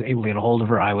was able to get a hold of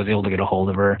her. I was able to get a hold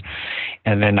of her,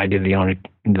 and then I did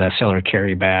the seller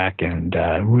carry back, and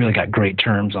really got great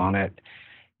terms on it.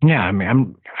 Yeah, I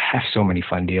mean, I have so many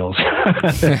fun deals.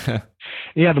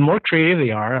 Yeah, the more creative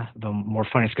they are, the more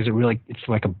fun it's, because it's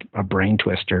like a brain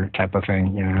twister type of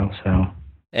thing, So.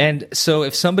 And so,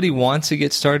 if somebody wants to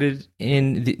get started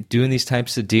in doing these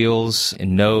types of deals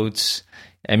and notes,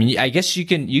 I mean, I guess you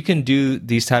can do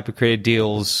these type of creative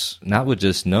deals not with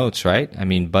just notes, right? I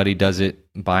mean, Buddy does it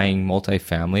buying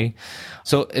multifamily.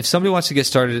 So if somebody wants to get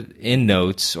started in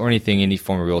notes or any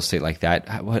form of real estate like that,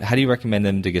 how do you recommend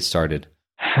them to get started?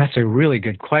 That's a really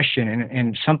good question,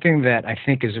 and something that I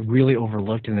think is really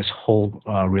overlooked in this whole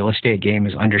real estate game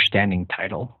is understanding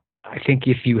title. I think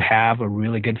if you have a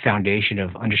really good foundation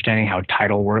of understanding how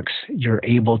title works, you're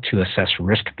able to assess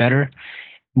risk better,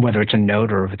 whether it's a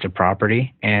note or if it's a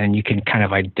property, and you can kind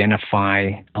of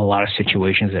identify a lot of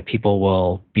situations that people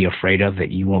will be afraid of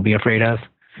that you won't be afraid of.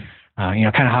 Kind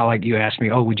of how like you asked me,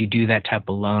 would you do that type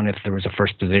of loan if there was a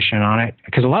first position on it?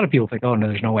 Because a lot of people think, no,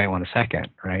 there's no way I want a second,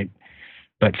 right?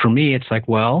 But for me, it's like,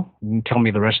 well, you can tell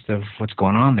me the rest of what's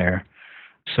going on there.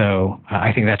 So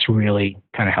I think that's really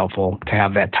kind of helpful to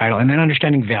have that title, and then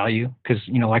understanding value. Because,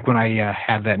 like when I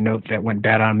had that note that went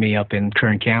bad on me up in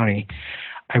Kern County,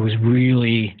 I was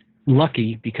really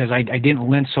lucky because I didn't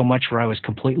lend so much where I was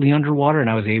completely underwater, and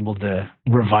I was able to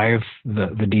revive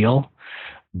the deal.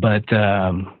 But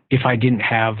if I didn't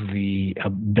have the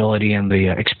ability and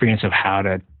the experience of how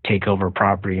to take over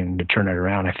property and to turn it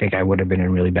around, I think I would have been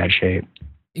in really bad shape.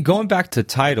 Going back to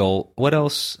title, what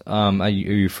else are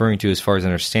you referring to as far as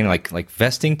understanding, like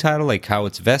vesting title, like how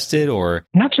it's vested, or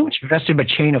not so much vested, but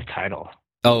chain of title?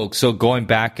 Oh, so going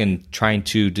back and trying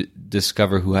to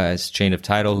discover who has chain of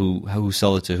title, who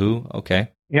sell it to who? Okay.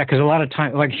 Yeah, because a lot of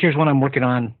time, like here's one I'm working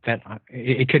on that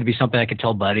it could be something I could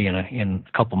tell Buddy in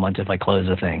a couple months if I close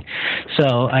the thing.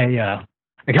 So I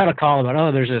I got a call about,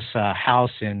 oh, there's this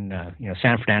house in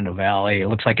San Fernando Valley. It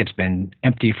looks like it's been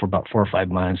empty for about 4 or 5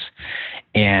 months,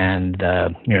 and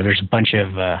there's a bunch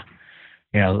of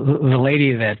the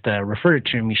lady that referred it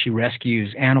to me. She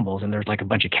rescues animals, and there's like a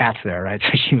bunch of cats there, right?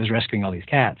 So she was rescuing all these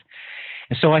cats,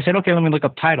 and so I said, okay, let me look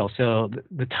up title. So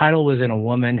the title was in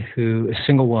a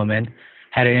single woman,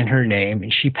 had it in her name,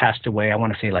 and she passed away, I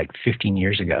want to say like 15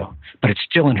 years ago, but it's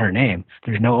still in her name.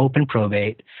 There's no open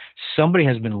probate. Somebody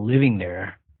has been living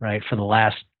there, right, for the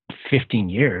last 15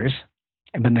 years,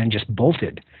 and then just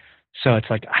bolted. So it's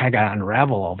like, I got to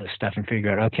unravel all this stuff and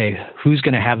figure out, okay, who's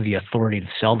going to have the authority to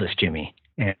sell this to me?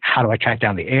 And how do I track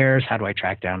down the heirs? How do I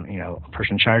track down, a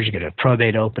person charged to get a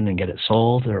probate open and get it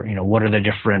sold? Or, what are the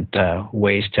different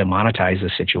ways to monetize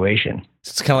the situation?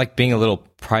 It's kind of like being a little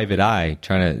private eye,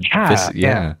 trying to...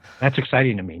 Yeah. That's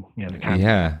exciting to me, the kind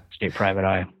of state private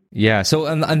eye. Yeah. So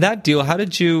on that deal, how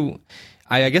did you...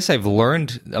 I guess I've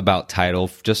learned about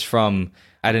title just from...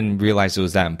 I didn't realize it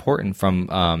was that important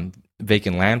from...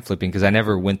 vacant land flipping, because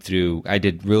I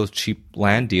did real cheap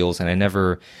land deals, and I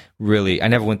never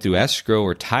went through escrow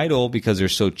or title because they're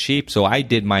so cheap. So I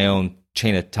did my own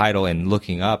chain of title and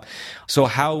looking up. So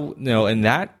how, in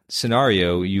that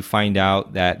scenario, you find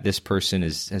out that this person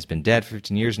has been dead for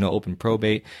 15 years, no open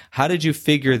probate. How did you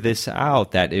figure this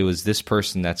out, that it was this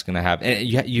person that's going to have, and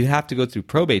you have to go through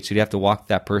probate, so you have to walk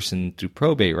that person through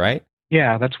probate, right?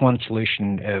 Yeah, that's one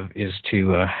solution is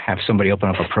to have somebody open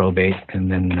up a probate and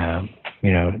then,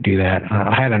 do that.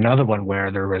 I had another one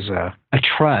where there was a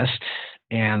trust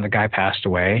and the guy passed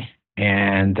away,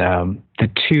 and the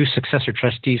two successor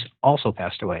trustees also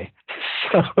passed away.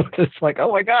 So it's like,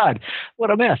 oh my God,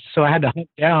 what a mess. So I had to hunt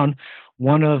down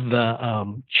one of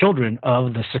the children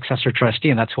of the successor trustee,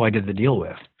 and that's who I did the deal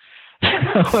with.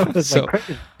 So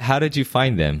how did you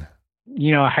find them?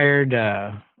 I hired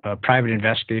a private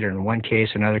investigator in one case.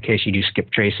 In another case, you do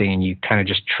skip tracing, and you kind of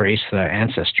just trace the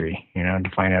ancestry,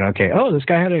 to find out, okay, oh, this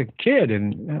guy had a kid,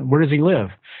 and where does he live?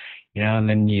 And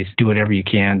then you do whatever you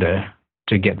can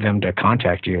to get them to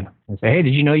contact you and say, hey,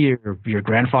 did you know your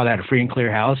grandfather had a free and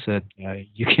clear house that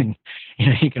you can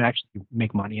actually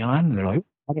make money on? And they're like,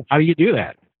 how do you do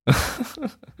that?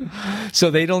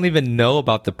 So they don't even know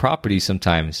about the property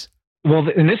sometimes. Well,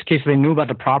 in this case, they knew about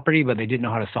the property, but they didn't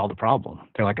know how to solve the problem.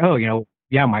 They're like, oh,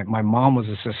 yeah, my mom was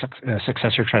a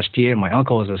successor trustee and my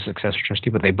uncle was a successor trustee,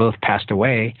 but they both passed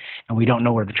away, and we don't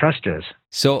know where the trust is.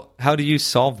 So how do you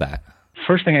solve that?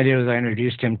 First thing I did was I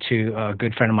introduced him to a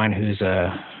good friend of mine who's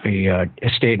a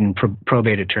estate and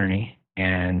probate attorney,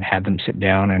 and had them sit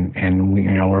down and we,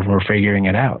 we're figuring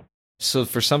it out. So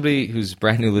for somebody who's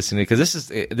brand new listening, because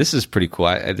this is pretty cool.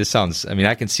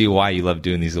 I can see why you love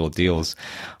doing these little deals.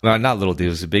 Well, not little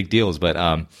deals, big deals,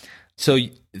 but so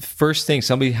first thing,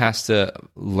 somebody has to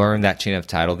learn that chain of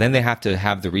title. Then they have to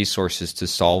have the resources to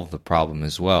solve the problem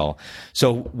as well.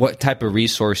 So what type of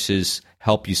resources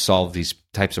help you solve these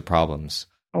types of problems?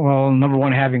 Well, number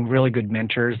one, having really good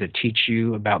mentors that teach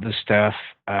you about this stuff,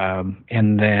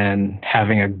 and then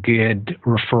having a good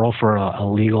referral for a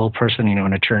legal person,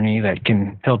 an attorney that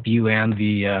can help you and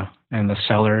the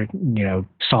seller,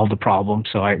 solve the problem.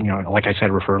 So I, like I said,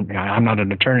 I'm not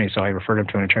an attorney, so I referred him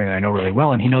to an attorney that I know really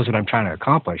well, and he knows what I'm trying to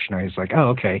accomplish. He's like, oh,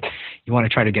 okay, you want to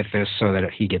try to get this so that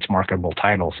he gets marketable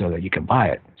title so that you can buy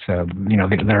it. So,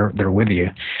 they're with you.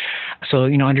 So,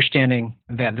 understanding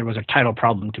that there was a title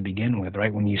problem to begin with,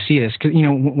 right? When you see this, because,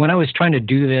 when I was trying to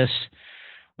do this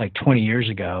like 20 years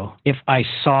ago, if I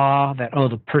saw that, oh,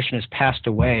 the person has passed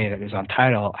away that is on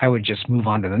title, I would just move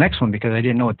on to the next one because I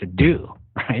didn't know what to do,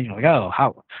 right? Like, oh,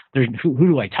 who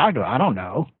do I talk to? I don't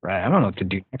know, right? I don't know what to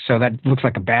do. So that looks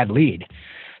like a bad lead.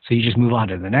 So you just move on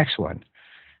to the next one.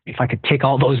 If I could take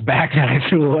all those back that I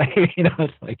threw away,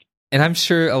 it's like. And I'm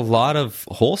sure a lot of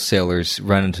wholesalers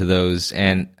run into those.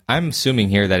 And I'm assuming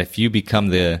here that if you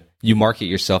you market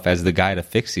yourself as the guy to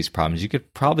fix these problems, you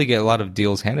could probably get a lot of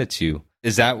deals handed to you.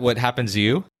 Is that what happens to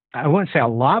you? I wouldn't say a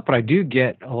lot, but I do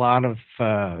get a lot of,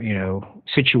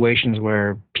 situations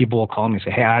where people will call me and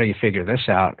say, hey, how do you figure this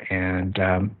out? And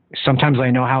sometimes I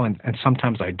know how and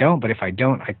sometimes I don't. But if I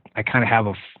don't, I kind of have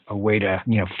a way to,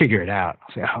 figure it out.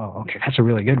 I'll say, oh, okay, that's a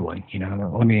really good one.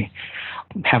 Let me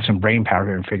have some brain power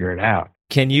here and figure it out.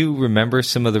 Can you remember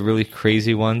some of the really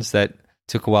crazy ones that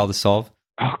took a while to solve?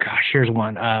 Oh, gosh, here's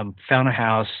one. Found a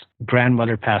house,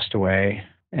 grandmother passed away,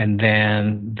 and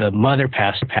then the mother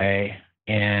passed away,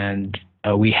 and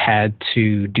we had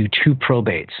to do 2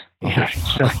 probates.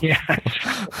 So,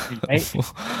 right?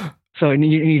 So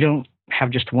you don't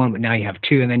have just one, but now you have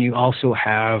 2. And then you also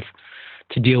have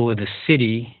to deal with the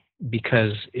city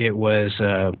because it was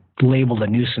labeled a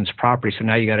nuisance property. So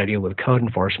now you got to deal with code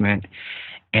enforcement.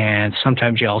 And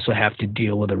sometimes you also have to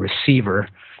deal with a receiver,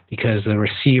 because the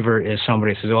receiver is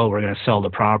somebody who says, "Oh, we're going to sell the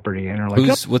property," and they're like,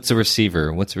 What's a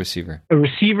receiver? What's a receiver? A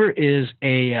receiver is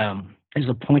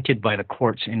appointed by the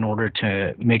courts in order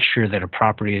to make sure that a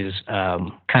property is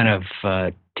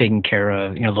taken care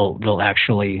of. They'll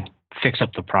actually fix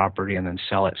up the property and then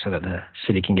sell it so that the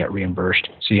city can get reimbursed.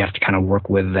 So you have to kind of work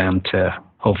with them to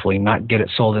hopefully not get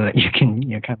it sold, and that you can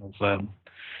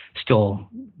still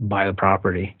buy the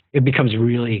property. It becomes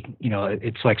really,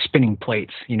 it's like spinning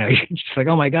plates. You're just like,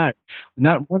 oh my God,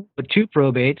 not one but two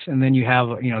probates, and then you have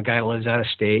a guy who lives out of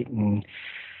state, and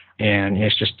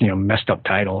it's just messed up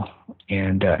title,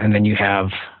 and then you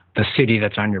have the city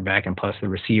that's on your back, and plus the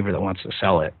receiver that wants to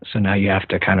sell it. So now you have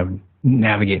to kind of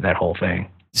navigate that whole thing.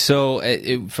 So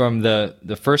from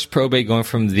the first probate, going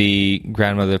from the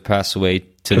grandmother passed away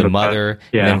to the mother,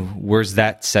 yeah. And then where's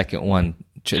that second one?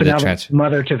 So now the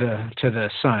mother to the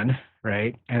son,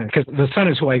 right? And because the son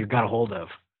is who I got a hold of.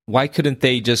 Why couldn't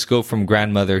they just go from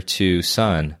grandmother to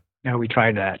son? No, we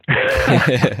tried that.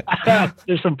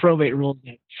 There's some probate rules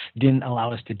that didn't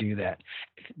allow us to do that.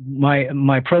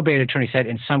 My probate attorney said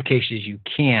in some cases you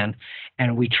can,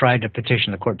 and we tried to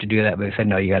petition the court to do that, but they said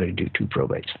no, you got to do two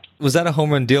probates. Was that a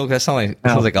home run deal? That sounds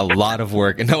like a lot of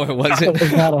work. No, it wasn't. It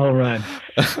was not a home run.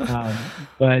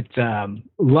 But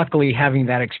luckily, having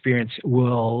that experience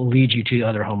will lead you to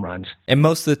other home runs. And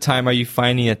most of the time, are you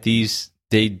finding that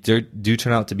they do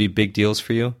turn out to be big deals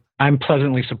for you? I'm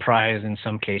pleasantly surprised in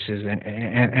some cases,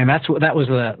 and that was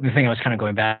the thing I was kind of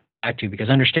going back to, because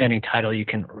understanding title, you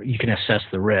can assess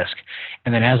the risk,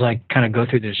 and then as I kind of go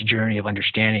through this journey of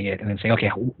understanding it, and then saying, okay,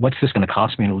 what's this going to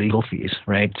cost me in legal fees,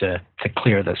 right, to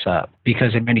clear this up?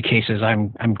 Because in many cases,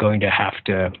 I'm going to have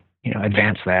to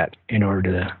advance that in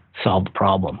order to solve the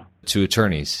problem. To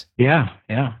attorneys. Yeah,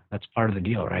 that's part of the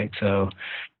deal, right? So,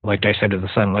 like I said to the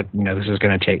son, look, this is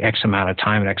going to take X amount of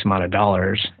time and X amount of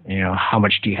dollars. How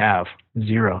much do you have?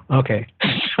 0. Okay,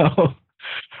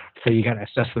 so you got to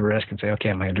assess the risk and say, okay,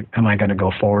 am I going to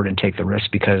go forward and take the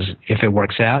risk? Because if it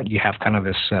works out, you have kind of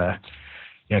this,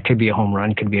 it could be a home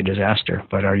run, could be a disaster,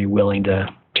 but are you willing to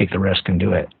take the risk and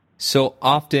do it? So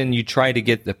often you try to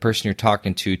get the person you're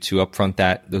talking to upfront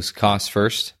those costs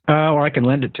first? Or I can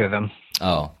lend it to them.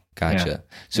 Oh, gotcha. Yeah.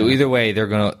 So either way, they're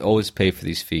going to always pay for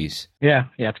these fees. Yeah,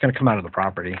 it's going to come out of the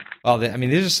property. Oh,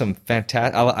 these are some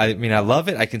fantastic. I love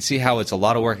it. I can see how it's a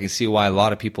lot of work. I can see why a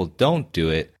lot of people don't do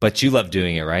it, but you love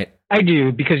doing it, right? I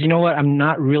do, because you know what? I'm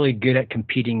not really good at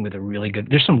competing with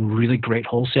there's some really great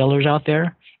wholesalers out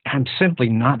there. I'm simply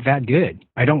not that good.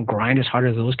 I don't grind as hard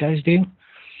as those guys do,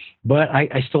 but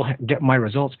I still get my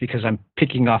results because I'm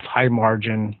picking off high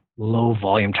margin, low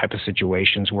volume type of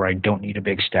situations where I don't need a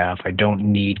big staff. I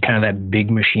don't need kind of that big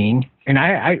machine. And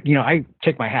I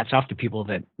take my hats off to people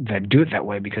that do it that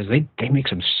way, because they make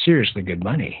some seriously good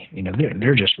money.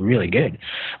 They're just really good.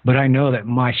 But I know that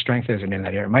my strength isn't in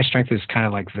that area. My strength is kind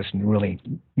of like this really,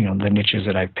 the niches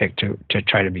that I've picked to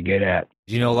try to be good at.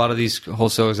 Do you know a lot of these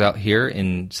wholesalers out here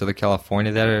in Southern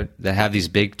California that have these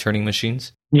big turning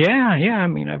machines? Yeah. I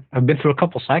mean, I've been through a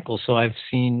couple cycles, so I've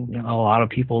seen a lot of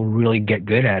people really get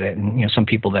good at it, and some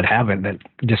people that haven't, that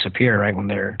disappear right when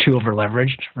they're too over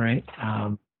leveraged, right?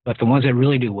 But the ones that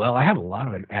really do well, I have a lot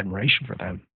of admiration for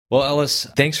them. Well, Ellis,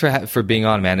 thanks for being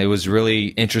on, man. It was really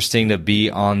interesting to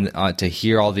be on to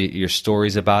hear all your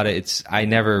stories about it. I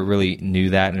never really knew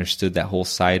that, understood that whole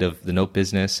side of the note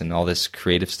business and all this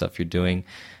creative stuff you're doing.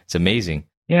 It's amazing.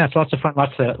 Yeah, it's lots of fun.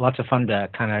 Lots of fun to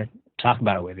kind of talk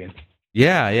about it with you.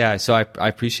 Yeah. So I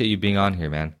appreciate you being on here,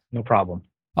 man. No problem.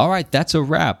 All right, that's a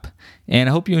wrap. And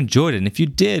I hope you enjoyed it. And if you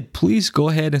did, please go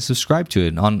ahead and subscribe to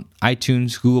it on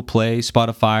iTunes, Google Play,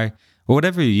 Spotify, or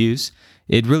whatever you use.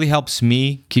 It really helps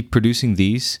me keep producing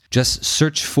these. Just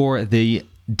search for the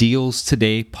Deals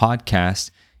Today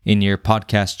podcast in your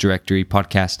podcast directory,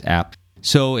 podcast app.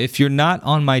 So if you're not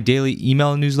on my daily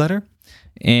email newsletter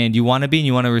and you want to be, and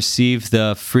you want to receive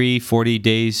the free 40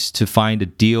 days to find a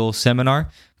deal seminar,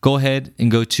 go ahead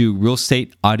and go to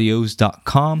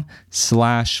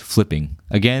realestateaudios.com/flipping.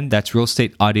 Again, that's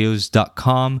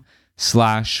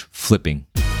realestateaudios.com/flipping.